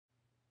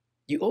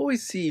You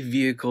always see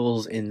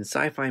vehicles in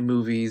sci-fi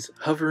movies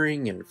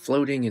hovering and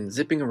floating and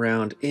zipping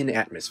around in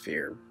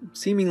atmosphere,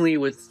 seemingly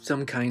with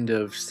some kind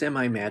of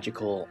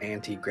semi-magical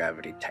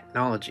anti-gravity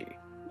technology.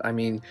 I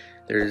mean,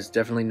 there's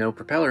definitely no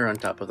propeller on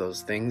top of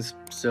those things,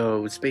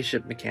 so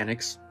spaceship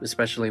mechanics,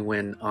 especially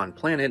when on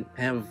planet,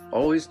 have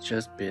always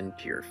just been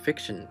pure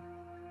fiction.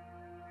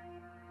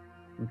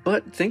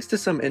 But thanks to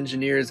some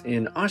engineers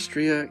in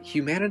Austria,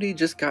 humanity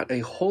just got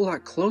a whole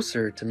lot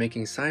closer to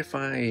making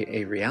sci-fi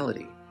a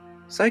reality.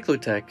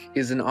 CycloTech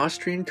is an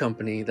Austrian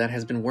company that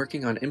has been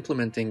working on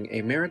implementing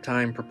a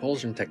maritime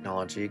propulsion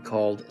technology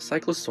called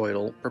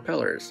cycloidal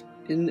propellers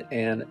in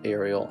an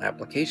aerial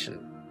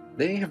application.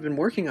 They have been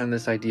working on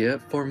this idea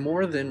for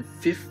more than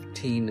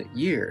 15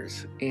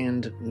 years,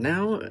 and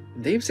now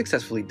they've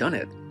successfully done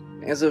it.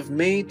 As of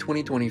May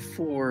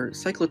 2024,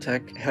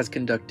 CycloTech has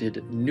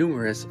conducted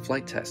numerous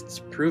flight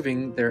tests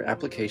proving their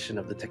application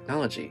of the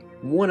technology.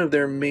 One of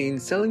their main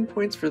selling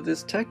points for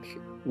this tech,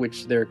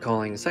 which they're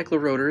calling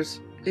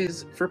CycloRotors,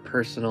 is for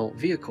personal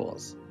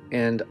vehicles.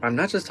 And I'm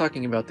not just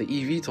talking about the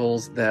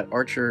eVTOLs that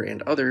Archer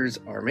and others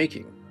are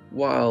making.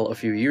 While a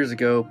few years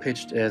ago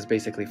pitched as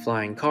basically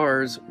flying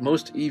cars,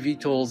 most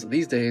eVTOLs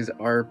these days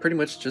are pretty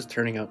much just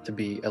turning out to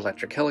be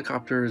electric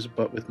helicopters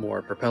but with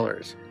more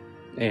propellers.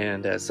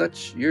 And as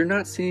such, you're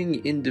not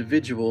seeing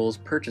individuals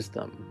purchase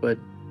them, but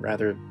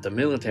rather the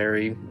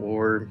military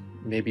or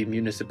maybe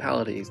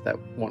municipalities that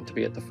want to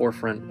be at the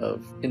forefront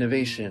of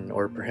innovation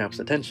or perhaps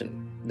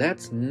attention.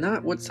 That's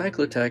not what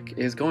CycloTech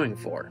is going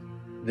for.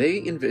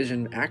 They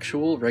envision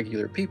actual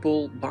regular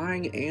people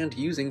buying and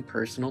using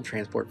personal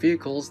transport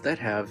vehicles that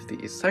have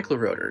these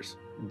cyclorotors,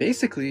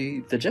 basically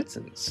the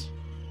Jetsons.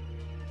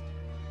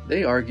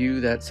 They argue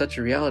that such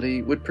a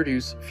reality would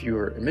produce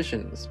fewer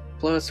emissions.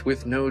 Plus,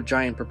 with no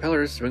giant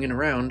propellers swinging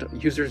around,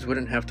 users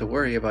wouldn't have to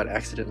worry about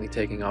accidentally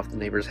taking off the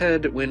neighbor's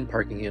head when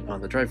parking it on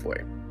the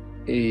driveway.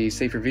 A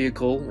safer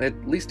vehicle, at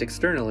least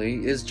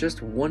externally, is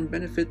just one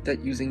benefit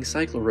that using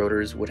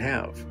cyclorotors would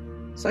have.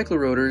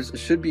 Cyclorotors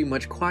should be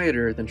much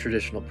quieter than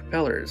traditional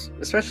propellers,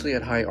 especially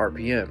at high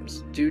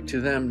RPMs, due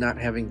to them not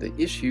having the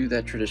issue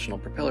that traditional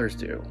propellers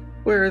do,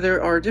 where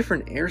there are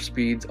different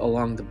airspeeds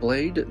along the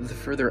blade the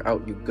further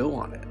out you go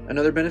on it.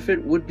 Another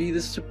benefit would be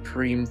the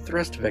supreme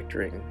thrust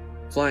vectoring.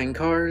 Flying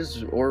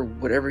cars, or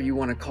whatever you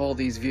want to call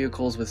these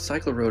vehicles with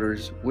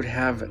cyclorotors, would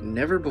have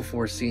never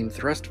before seen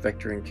thrust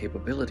vectoring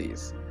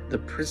capabilities. The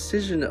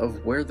precision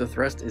of where the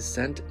thrust is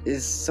sent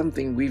is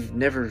something we've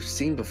never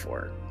seen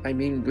before. I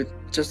mean, with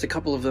just a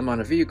couple of them on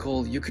a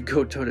vehicle, you could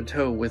go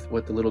toe-to-toe with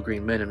what the Little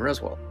Green Men in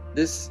Roswell.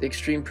 This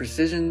extreme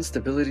precision,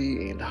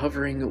 stability, and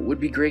hovering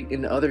would be great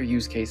in other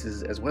use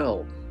cases as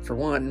well. For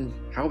one,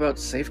 how about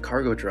safe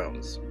cargo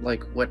drones,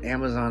 like what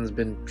Amazon's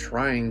been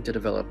trying to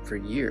develop for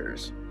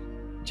years?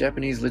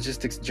 Japanese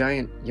logistics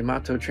giant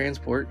Yamato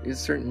Transport is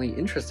certainly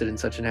interested in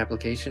such an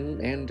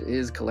application and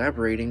is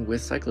collaborating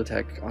with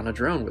CycloTech on a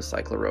drone with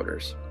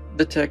cyclorotors.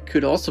 The tech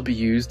could also be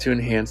used to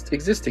enhance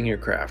existing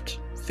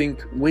aircraft.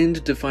 Think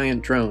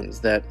wind-defiant drones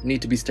that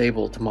need to be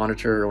stable to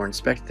monitor or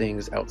inspect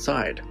things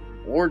outside,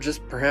 or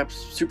just perhaps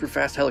super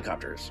fast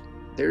helicopters.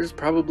 There's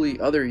probably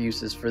other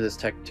uses for this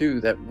tech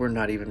too that we're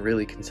not even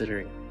really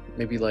considering,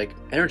 maybe like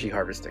energy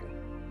harvesting.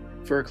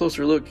 For a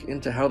closer look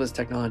into how this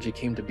technology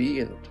came to be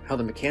and how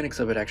the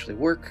mechanics of it actually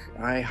work,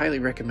 I highly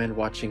recommend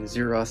watching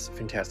Zeroth's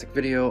fantastic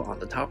video on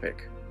the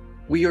topic.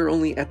 We are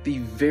only at the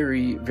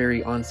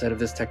very onset of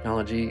this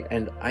technology,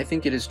 and I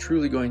think it is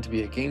truly going to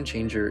be a game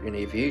changer in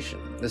aviation,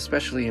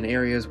 especially in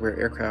areas where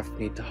aircraft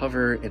need to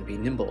hover and be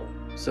nimble.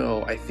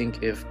 So I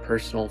think if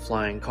personal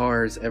flying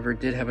cars ever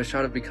did have a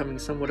shot of becoming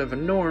somewhat of a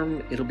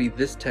norm, it'll be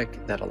this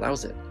tech that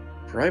allows it.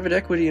 Private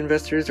equity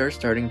investors are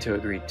starting to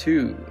agree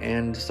too,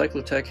 and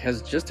CycloTech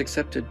has just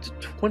accepted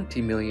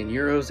 20 million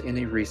euros in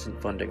a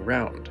recent funding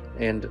round,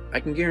 and I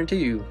can guarantee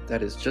you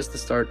that is just the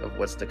start of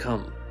what's to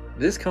come.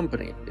 This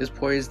company is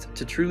poised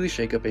to truly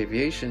shake up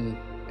aviation,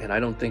 and I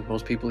don't think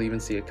most people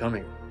even see it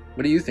coming.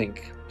 What do you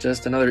think?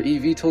 Just another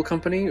eVTOL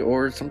company,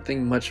 or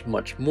something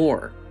much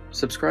more?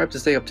 Subscribe to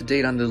stay up to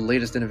date on the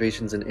latest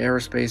innovations in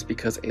aerospace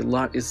because a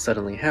lot is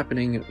suddenly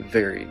happening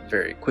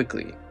very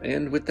quickly.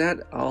 And with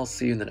that, I'll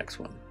see you in the next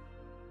one.